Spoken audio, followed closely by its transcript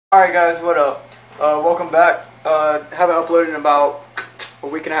Alright guys, what up? Welcome back. Haven't uploaded in about a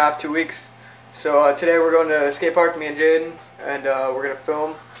week and a half, 2 weeks. So today we're going to a skate park, me and Jaden, and we're going to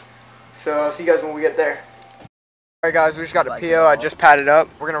film. So I'll see you guys when we get there. Alright guys, we just got a PO. I just padded up.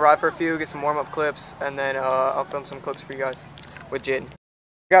 We're going to ride for a few, get some warm-up clips, and then I'll film some clips for you guys with Jaden.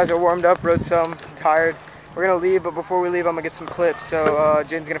 You guys are warmed up, rode some, I'm tired. We're going to leave, but before we leave I'm going to get some clips. So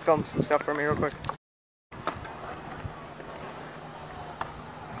Jaden's going to film some stuff for me real quick.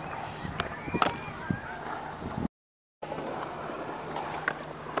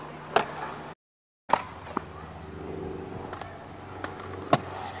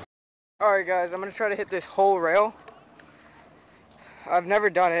 Alright guys, I'm going to try to hit this whole rail. I've never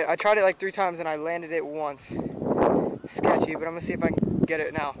done it. I tried it like 3 times and I landed it once. Sketchy, but I'm going to see if I can get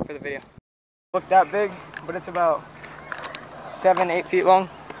it now for the video. Look that big, but it's about 7-8 feet long.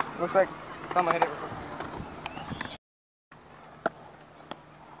 Looks like I'm going to hit it real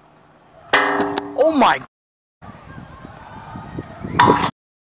quick. Oh my!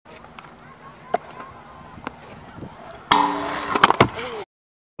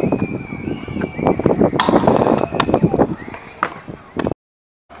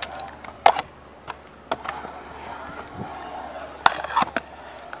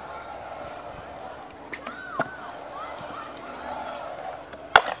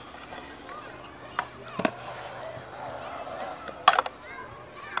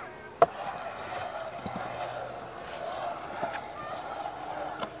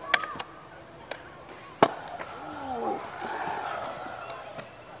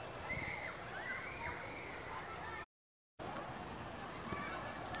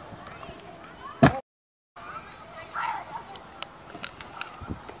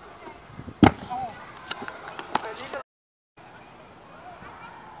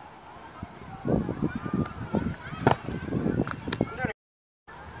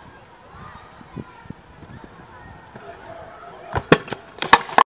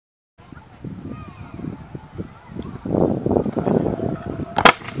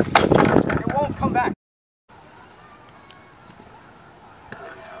 Come back.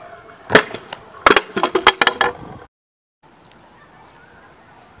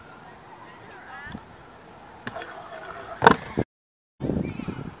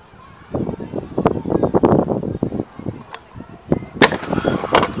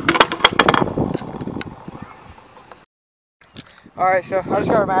 Alright, so I just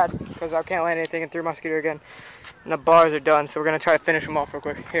got mad because I can't land anything and threw my scooter again. And the bars are done, so we're going to try to finish them off real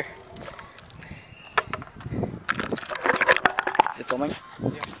quick. Here. Is it filming?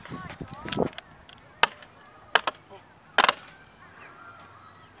 Yeah.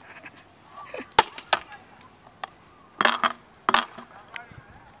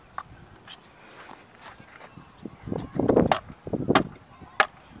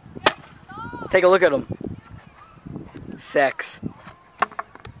 Take a look at them. Sex.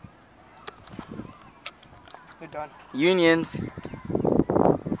 They're done. Unions.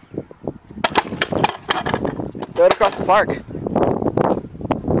 Throw it across the park.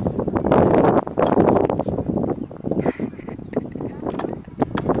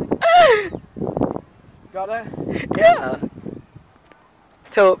 Got that? Yeah.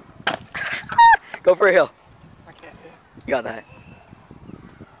 So, go for a hill. I can't do it. You got that.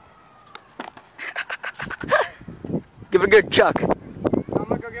 Give it a good chuck. So I'm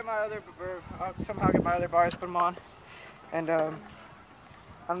gonna go get my other, I'll somehow get my other bars, put them on, and I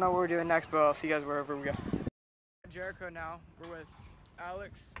don't know what we're doing next, but I'll see you guys wherever we go. Jericho now. We're with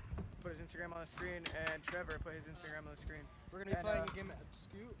Alex, put his Instagram on the screen, and Trevor put his Instagram on the screen. We're gonna be playing a game of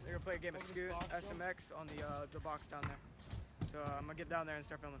Scoot. They're gonna play a game of Scoot, SMX on the box down there. So I'm gonna get down there and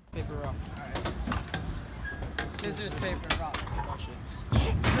start filming. Paper rock. Alright. Scissors, paper, rock. Oh shit.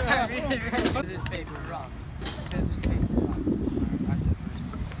 Scissors, paper, rock. Scissors, paper, rock. I said first.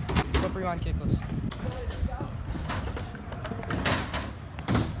 Flip, rewind, kickless.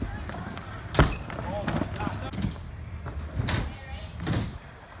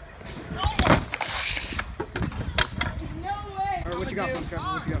 Alright, what you got for him, Trevor?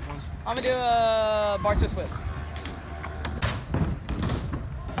 What you got for him? I'm gonna do a bar twist whip.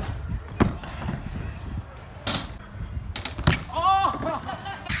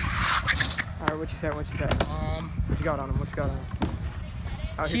 Alright, what you said? What you said? What you got on him? What you got on him?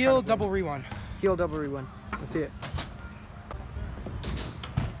 Out here Heel trying to double win. rewind. Heel double rewind. Let's see it.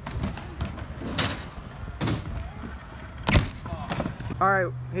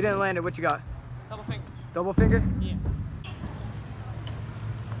 Alright, he didn't land it. What you got? Double finger. Double finger? Yeah.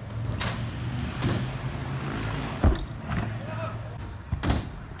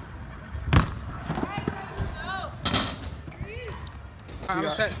 you I'm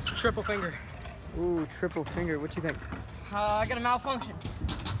got? set triple finger. Ooh, triple finger. What you think? I got a malfunction.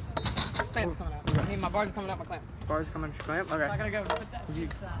 Clamp's coming out. I mean, my bars are coming out my clamp. Bars coming clamp? Okay. So I gotta go put that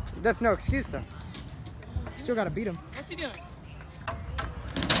shit aside. That's no excuse though. Still gotta beat him. What's he doing?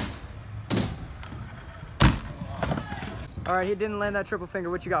 All right, he didn't land that triple finger.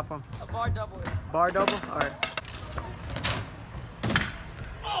 What you got for him? A bar double. Bar double? All right.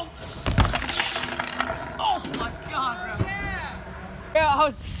 Oh my god, bro. Yeah, I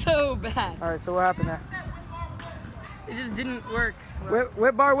was so bad. All right, so what happened there? It just didn't work.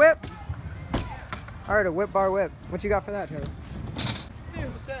 Whip, bar, whip. All right, a whip, bar, whip. What you got for that, Trevor?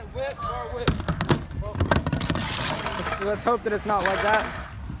 What's that? Whip, bar, whip. Let's hope that it's not like that.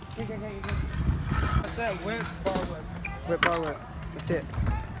 What's that? Whip, bar, whip. Whip, bar, whip. That's it.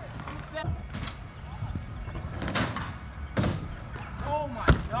 Oh my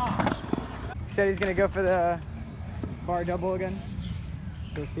gosh. He said he's gonna go for the bar double again.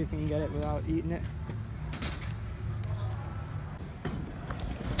 Let's see if we can get it without eating it.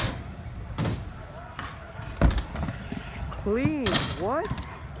 Clean. What?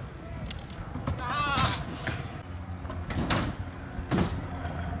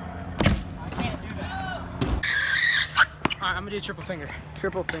 Alright, I'm gonna do triple finger.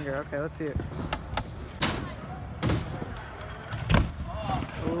 Triple finger. Okay, let's see it.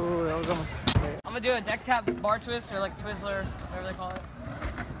 Ooh, that was almost. I'm gonna do a deck tap bar twist or like Twizzler, whatever they call it.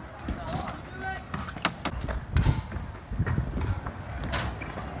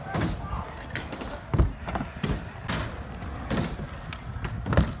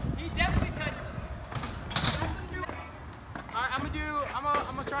 He definitely touched it. Alright,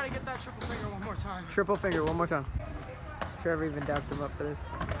 I'm gonna try to get that triple finger one more time. Triple finger, one more time. Trevor even dapped him up for this.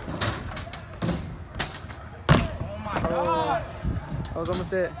 Oh my god! That was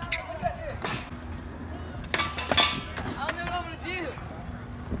almost it. I don't know what I'm gonna do.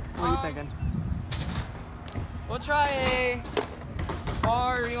 What are you thinking? We'll try a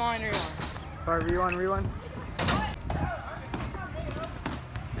bar rewind. Bar rewind, rewind.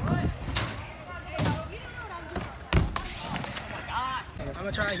 I'm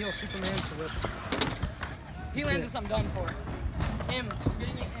gonna try a heel Superman to whip. He lands this, I'm done for. Him,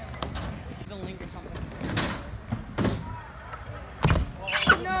 getting it in. The link or something.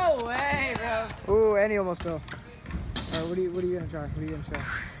 No way, bro. Ooh, and he almost fell. Alright, what are you gonna try? What are you gonna try?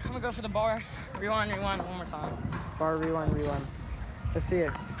 I'm gonna go for the bar. Rewind one more time. Bar rewind, rewind. Let's see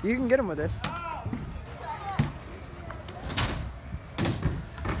it. You can get him with this.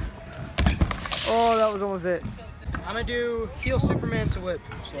 Oh, that was almost it. I'm gonna do heel Superman to whip.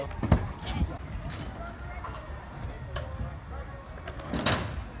 So.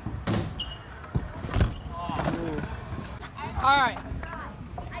 Alright.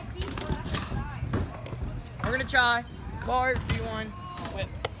 We're gonna try bar rewind whip.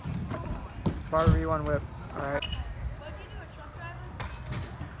 Bar rewind whip. Alright. What'd you do, a truck driver?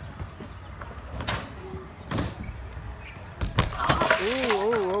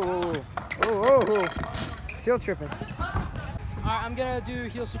 Ooh. Still tripping. Alright, I'm gonna do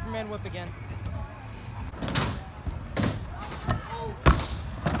heel Superman whip again.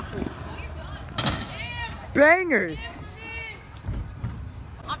 Bangers!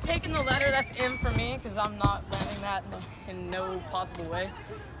 I'm taking the letter that's in for me because I'm not landing that in no possible way.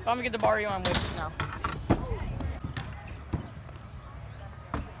 But I'm gonna get the bar rewind whip now.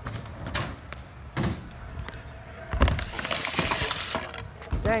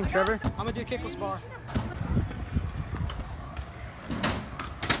 Dang, Trevor. I'm gonna do kickless bar.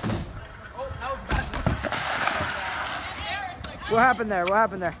 Oh, that was bad. What happened there? What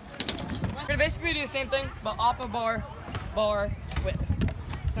happened there? We're gonna basically do the same thing, but oppa bar, whip.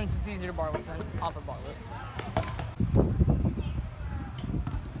 Since it's easier to bar whip than oppa bar whip.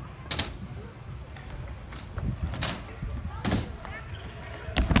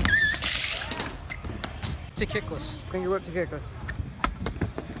 To kickless. Finger whip to kickless.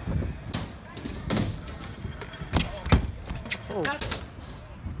 Oh,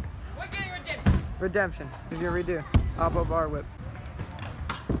 We're getting redemption. redemption. This is your redo. Oppo bar whip.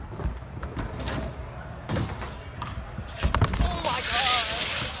 Oh my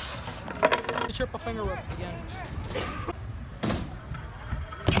god. The triple finger whip again.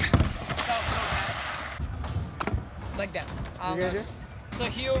 Like that. You gonna do? So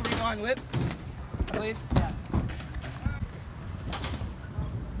heel rewind whip, I believe. Yeah.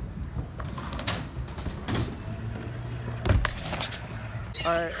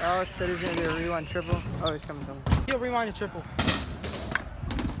 Alright, Alex said he's gonna do a rewind triple. Oh, he's coming. Heel rewind a triple.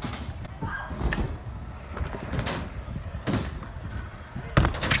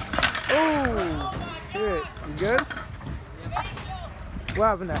 Oh, shit. You good? What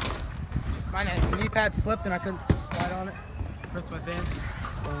happened there? My knee pad slipped and I couldn't slide on it. Ripped my pants.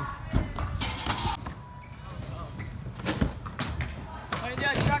 What are you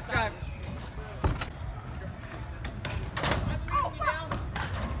doing, truck driver?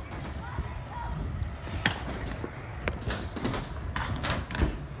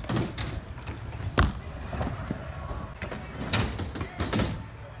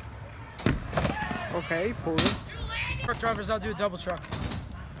 Okay, pull it. Truck drivers, I'll do a double truck.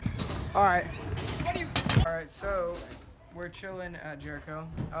 Alright. Alright, so we're chilling at Jericho.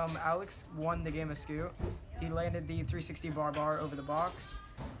 Alex won the game of Scoot. He landed the 360 bar over the box.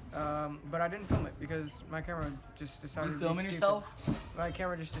 But I didn't film it because my camera just decided to be filming stupid. yourself? My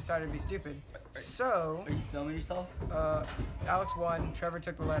camera just decided to be stupid. So, Are you filming yourself? Alex won, Trevor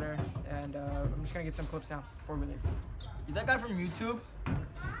took the letter, and I'm just gonna get some clips now before we leave. You that guy from YouTube?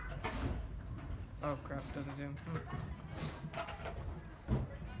 Oh crap, doesn't zoom.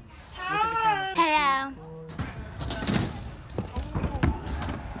 Look at the camera. Hello.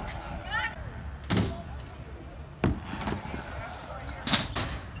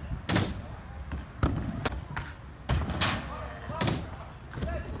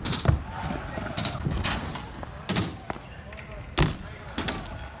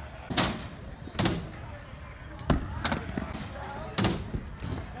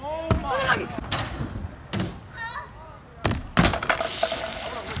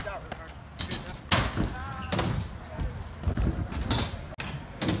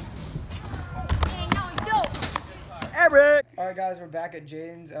 Eric! Alright guys, we're back at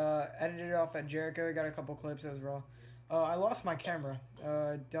Jaden's. Edited it off at Jericho, got a couple clips, it was raw. I lost my camera.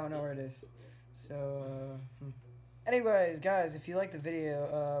 Don't know where it is. So, anyways, guys, if you liked the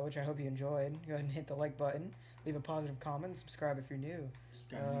video, which I hope you enjoyed, go ahead and hit the like button. Leave a positive comment, subscribe if you're new.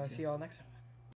 See y'all next time.